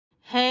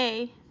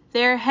Hey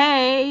there,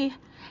 hey.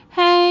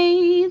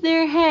 Hey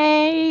there,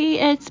 hey.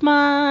 It's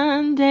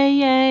Monday,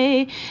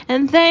 yay.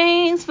 And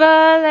thanks for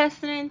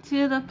listening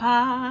to the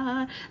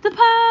pod. The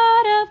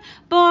pod of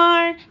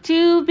Born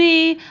to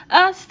Be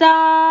a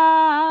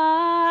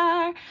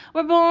Star.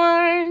 We're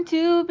born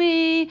to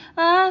be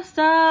a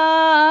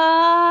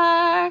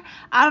star.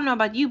 I don't know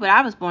about you, but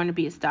I was born to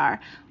be a star.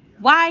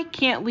 Why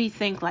can't we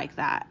think like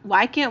that?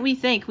 Why can't we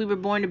think we were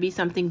born to be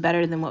something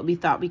better than what we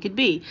thought we could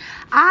be?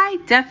 I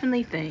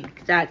definitely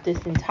think that this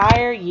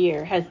entire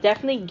year has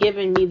definitely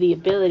given me the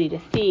ability to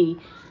see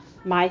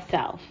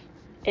myself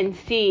and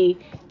see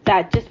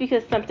that just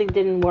because something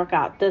didn't work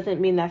out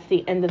doesn't mean that's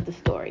the end of the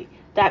story.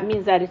 That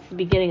means that it's the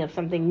beginning of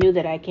something new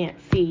that I can't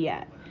see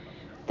yet.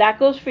 That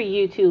goes for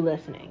you too,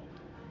 listening.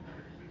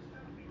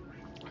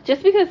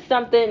 Just because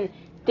something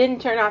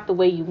didn't turn out the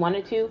way you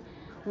wanted to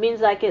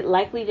means like it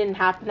likely didn't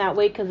happen that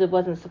way because it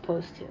wasn't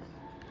supposed to.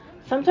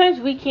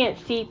 Sometimes we can't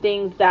see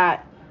things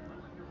that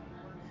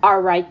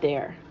are right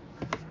there.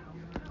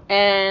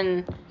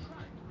 And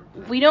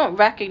we don't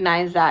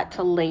recognize that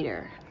till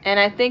later. And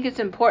I think it's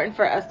important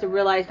for us to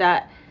realize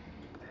that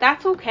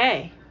that's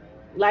okay.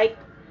 Like,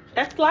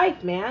 that's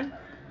life, man.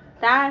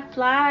 That's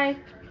life.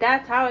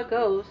 That's how it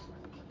goes.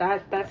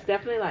 That's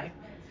definitely life.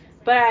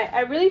 But I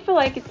really feel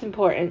like it's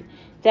important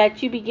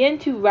that you begin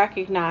to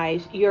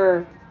recognize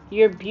your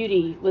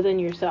beauty within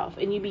yourself,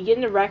 and you begin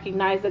to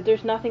recognize that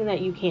there's nothing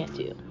that you can't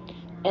do,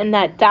 and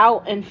that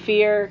doubt and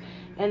fear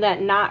and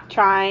that not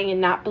trying and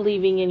not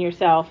believing in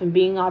yourself and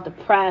being all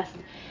depressed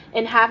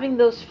and having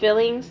those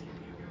feelings,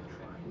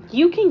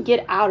 you can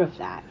get out of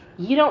that.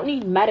 You don't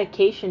need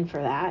medication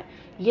for that.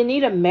 You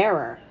need a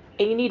mirror,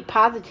 and you need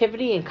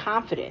positivity and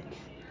confidence,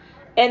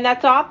 and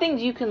that's all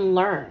things you can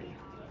learn.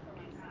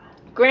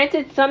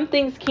 Granted, some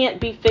things can't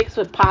be fixed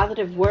with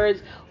positive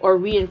words or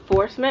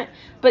reinforcement,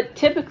 but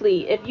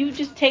typically, if you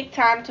just take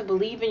time to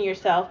believe in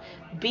yourself,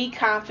 be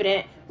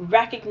confident,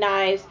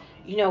 recognize,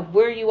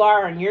 where you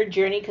are on your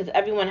journey, because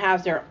everyone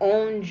has their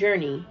own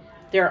journey,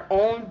 their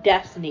own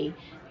destiny,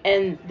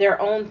 and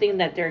their own thing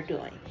that they're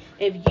doing.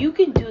 If you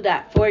can do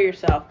that for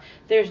yourself,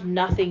 there's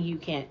nothing you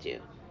can't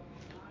do.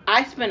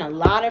 I spent a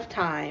lot of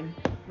time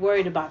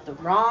worried about the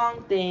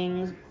wrong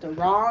things, the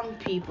wrong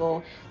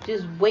people,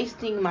 just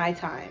wasting my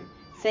time,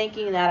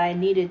 thinking that I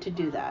needed to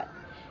do that.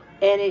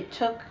 And it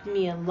took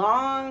me a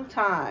long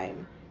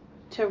time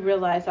to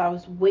realize I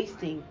was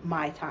wasting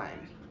my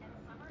time.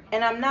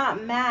 And I'm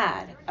not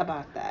mad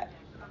about that.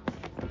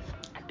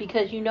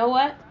 Because you know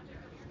what?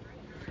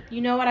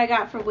 You know what I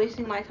got for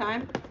wasting my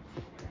time?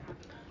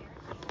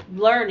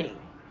 Learning.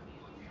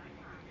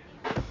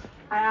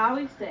 I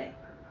always say,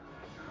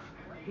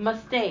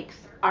 mistakes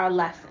are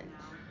lessons.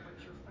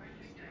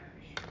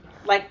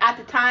 Like, at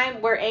the time,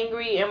 we're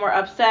angry and we're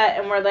upset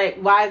and we're like,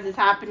 why is this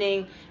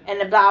happening? And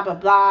the blah, blah,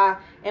 blah.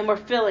 And we're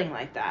feeling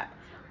like that.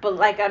 But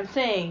like I'm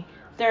saying,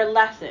 they're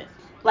lessons.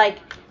 Like,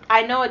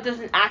 I know it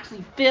doesn't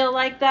actually feel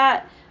like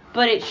that,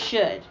 but it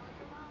should.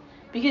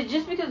 Because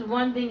just because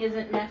one thing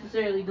isn't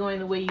necessarily going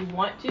the way you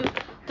want to,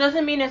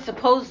 doesn't mean it's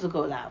supposed to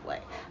go that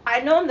way. I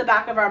know in the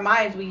back of our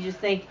minds, we just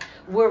think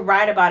we're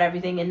right about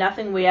everything and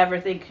nothing we ever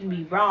think can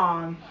be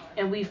wrong,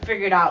 and we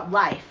figured out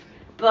life.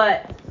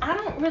 But I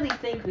don't really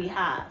think we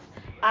have.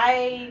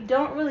 I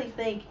don't really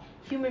think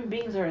human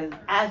beings are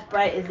as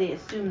bright as they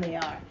assume they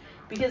are.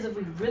 Because if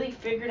we really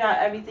figured out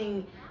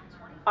everything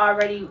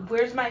already,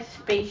 where's my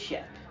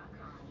spaceship?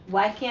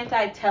 Why can't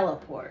I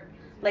teleport?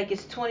 Like,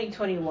 it's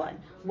 2021.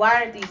 Why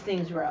aren't these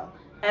things real?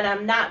 And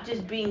I'm not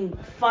just being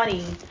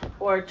funny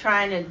or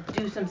trying to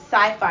do some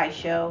sci-fi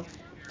show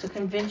to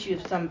convince you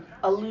of some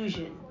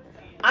illusion.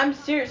 I'm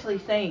seriously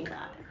saying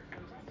that.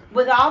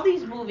 With all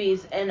these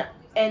movies and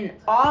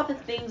all the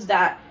things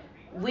that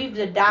we've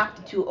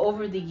adapted to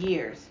over the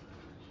years,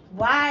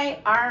 why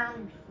are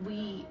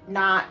we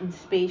not in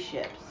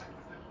spaceships?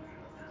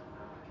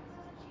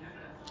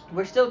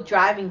 We're still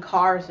driving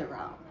cars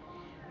around.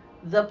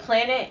 The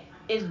planet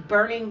is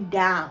burning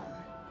down.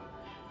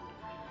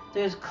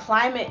 There's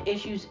climate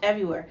issues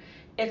everywhere.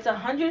 It's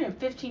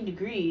 115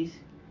 degrees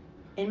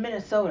in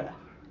Minnesota.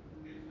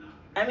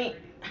 I mean,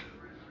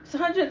 it's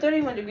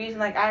 131 degrees in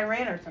like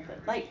Iran or something.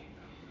 Like,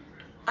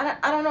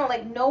 I don't know.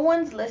 Like, no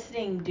one's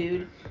listening,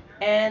 dude.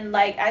 And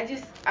like,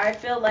 I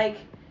feel like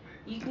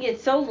you can get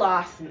so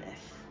lost in this.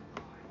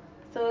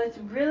 So it's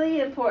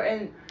really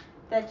important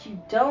that you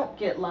don't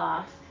get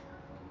lost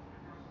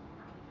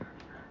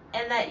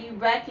and that you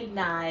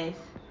recognize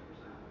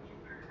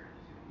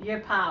your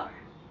power.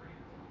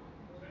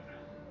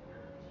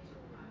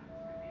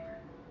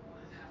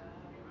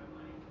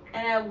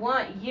 And I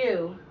want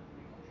you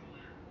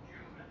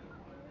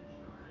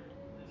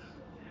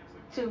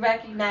to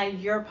recognize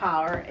your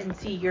power and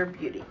see your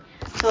beauty.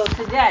 So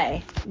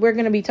today, we're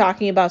going to be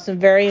talking about some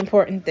very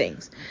important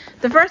things.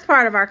 The first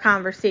part of our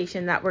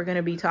conversation that we're going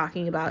to be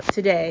talking about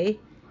today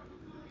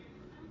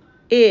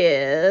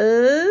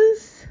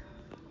is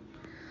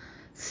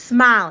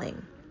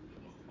smiling.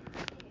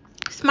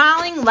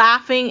 Smiling,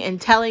 laughing, and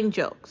telling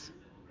jokes.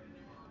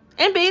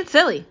 And being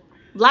silly.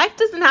 Life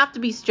doesn't have to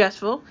be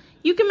stressful.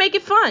 You can make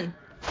it fun.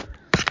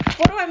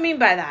 What do I mean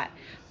by that?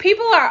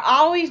 People are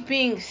always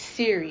being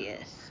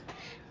serious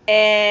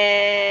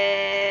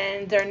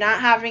and they're not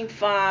having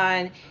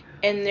fun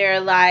and they're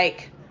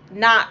like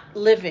not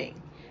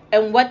living.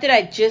 And what did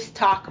I just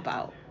talk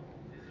about?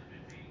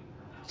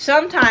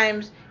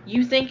 Sometimes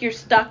you think you're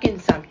stuck in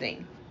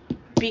something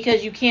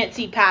because you can't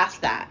see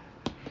past that.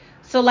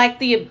 So like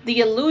the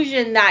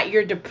illusion that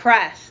you're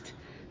depressed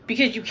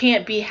because you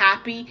can't be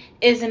happy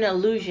is an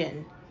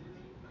illusion.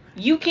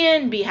 You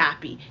can be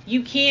happy.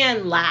 You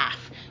can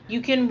laugh.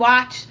 You can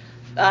watch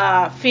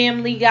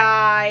Family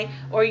Guy,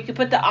 or you could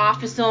put The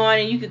Office on,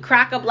 and you could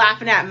crack up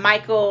laughing at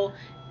Michael,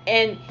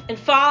 and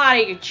fall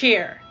out of your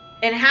chair,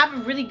 and have a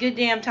really good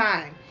damn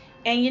time.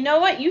 And you know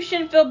what? You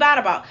shouldn't feel bad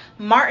about.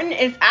 Martin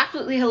is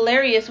absolutely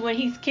hilarious when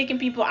he's kicking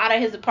people out of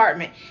his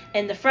apartment.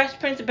 And The Fresh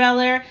Prince of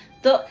Bel-Air,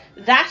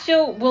 that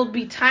show will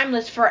be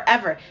timeless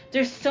forever.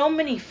 There's so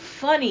many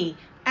funny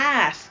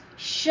ass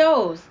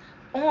shows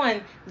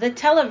on the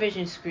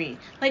television screen.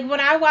 Like when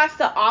I watch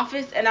The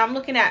Office and I'm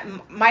looking at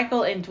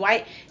Michael and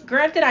Dwight,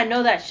 granted I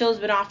know that show's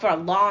been off for a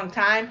long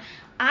time,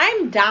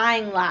 I'm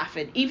dying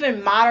laughing.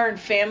 Even Modern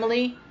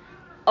Family,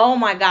 oh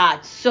my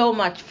god, so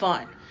much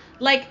fun.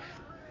 Like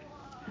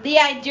the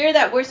idea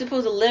that we're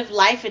supposed to live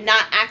life and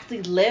not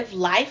actually live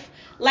life.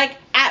 Like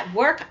at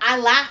work, I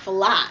laugh a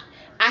lot.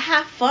 I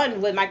have fun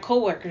with my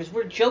coworkers.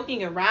 We're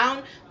joking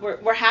around.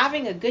 We're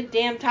having a good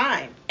damn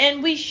time.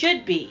 And we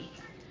should be.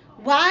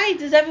 Why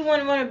does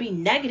everyone want to be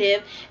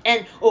negative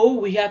and, oh,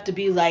 we have to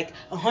be like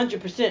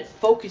 100%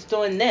 focused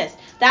on this?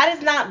 That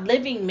is not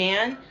living,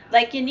 man.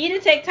 Like, you need to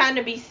take time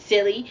to be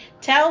silly,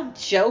 tell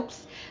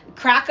jokes,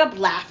 crack up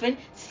laughing,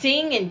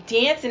 sing and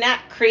dance and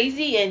act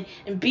crazy and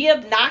be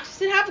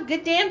obnoxious and have a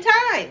good damn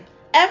time.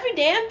 Every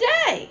damn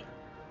day.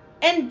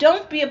 And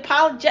don't be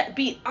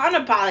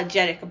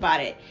unapologetic about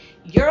it.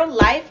 Your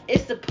life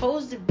is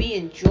supposed to be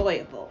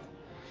enjoyable.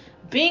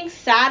 Being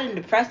sad and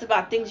depressed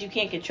about things you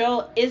can't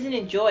control isn't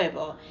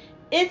enjoyable.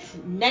 It's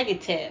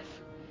negative.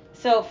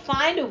 So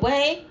find a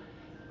way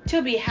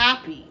to be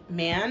happy,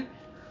 man.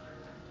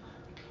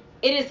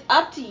 It is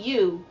up to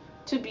you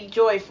to be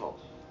joyful.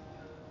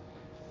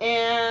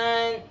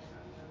 And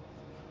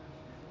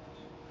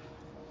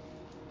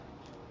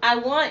I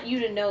want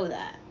you to know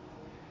that.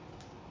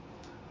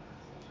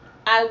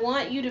 I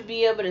want you to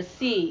be able to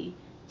see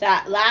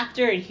that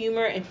laughter and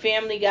humor and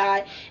Family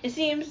Guy. It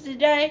seems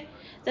today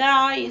that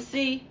all you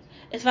see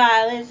is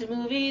violence in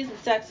movies and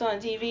sex on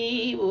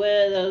TV.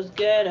 Where those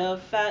good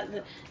of fat,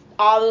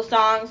 all those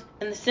songs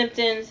and The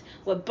Simpsons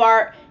with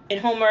Bart and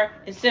Homer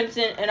and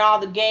Simpson and all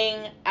the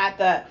gang at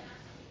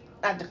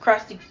the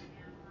Krusty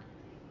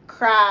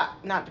Krab,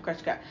 not the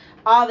Krusty Krab,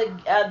 all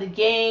the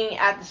gang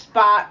at the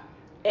spot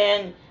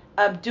and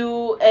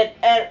Abdul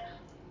and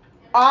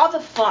all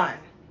the fun.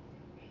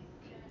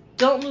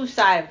 Don't lose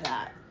sight of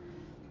that.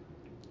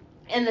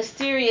 And the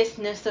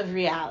seriousness of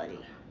reality.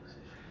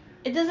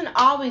 It doesn't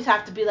always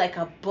have to be like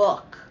a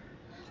book.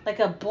 Like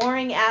a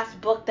boring ass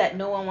book that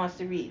no one wants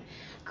to read.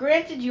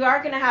 Granted, you are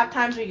going to have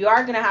times where you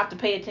are going to have to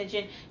pay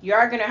attention. You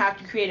are going to have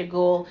to create a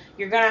goal.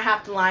 You're going to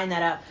have to line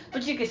that up.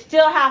 But you can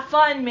still have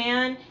fun,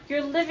 man.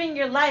 You're living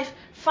your life.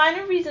 Find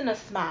a reason to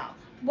smile.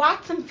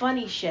 Watch some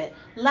funny shit.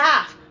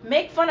 Laugh.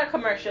 Make fun of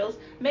commercials.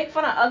 Make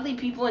fun of ugly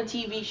people in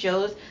TV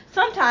shows.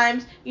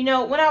 Sometimes,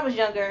 when I was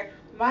younger,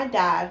 my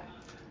dad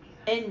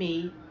and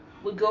me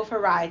would go for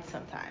rides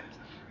sometimes.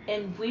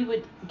 And we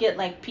would get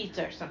like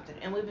pizza or something.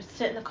 And we would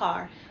sit in the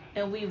car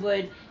and we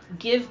would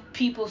give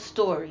people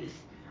stories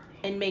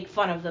and make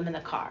fun of them in the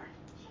car.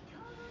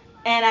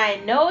 And I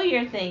know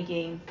you're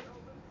thinking,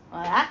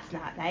 well, that's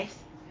not nice.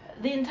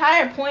 The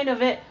entire point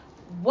of it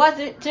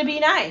wasn't to be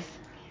nice.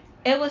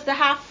 It was to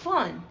have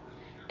fun.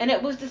 And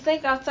it was to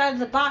think outside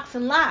the box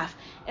and laugh.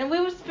 And we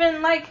would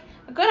spend like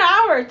a good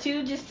hour or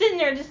two just sitting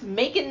there just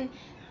making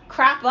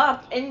crap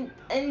up and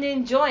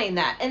enjoying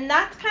that. And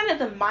that's kind of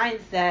the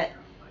mindset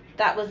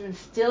that was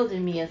instilled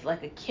in me as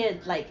like a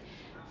kid, like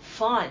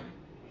fun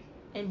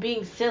and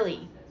being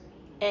silly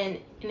and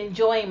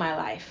enjoying my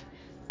life.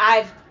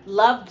 I've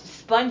loved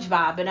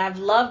SpongeBob and I've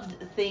loved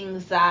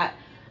things that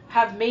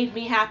have made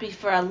me happy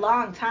for a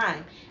long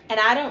time. And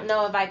I don't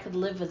know if I could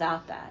live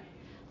without that.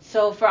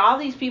 So for all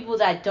these people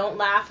that don't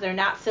laugh, they're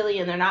not silly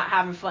and they're not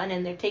having fun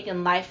and they're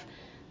taking life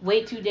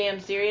way too damn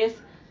serious,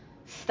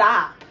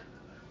 stop.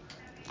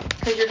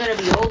 Because you're going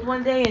to be old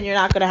one day and you're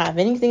not going to have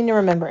anything to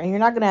remember. And you're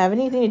not going to have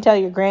anything to tell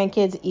your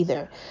grandkids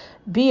either.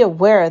 Be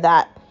aware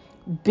that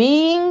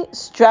being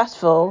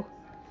stressful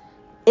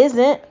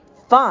isn't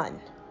fun.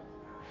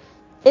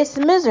 It's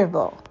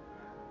miserable.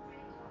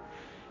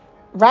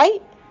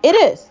 Right? It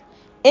is.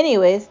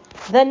 Anyways,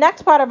 the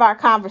next part of our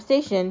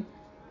conversation,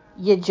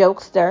 you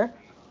jokester,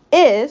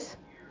 is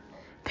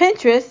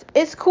Pinterest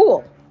is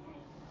cool.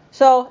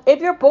 So if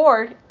you're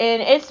bored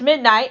and it's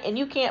midnight and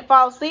you can't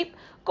fall asleep,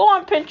 go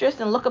on Pinterest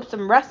and look up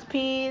some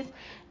recipes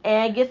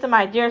and get some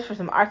ideas for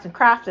some arts and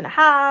crafts in the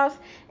house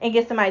and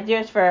get some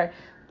ideas for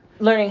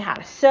learning how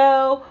to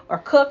sew or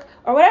cook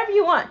or whatever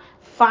you want.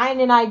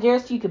 Find an idea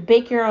so you can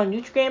bake your own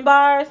Nutri-Grain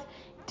bars.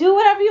 Do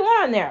whatever you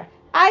want on there.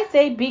 I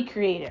say be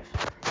creative.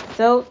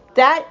 So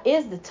that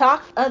is the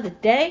talk of the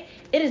day.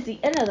 It is the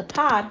end of the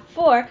pod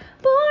for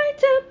Born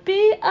to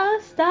Be a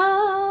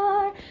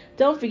Star.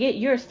 Don't forget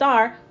you're a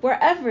star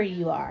wherever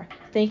you are.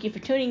 Thank you for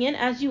tuning in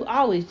as you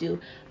always do.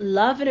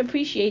 Love and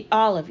appreciate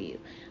all of you.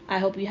 I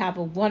hope you have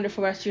a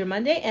wonderful rest of your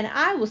Monday, and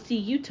I will see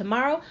you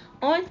tomorrow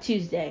on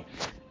Tuesday.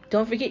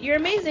 Don't forget you're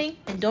amazing,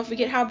 and don't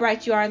forget how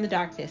bright you are in the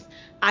darkness.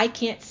 I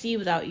can't see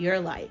without your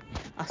light.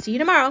 I'll see you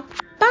tomorrow.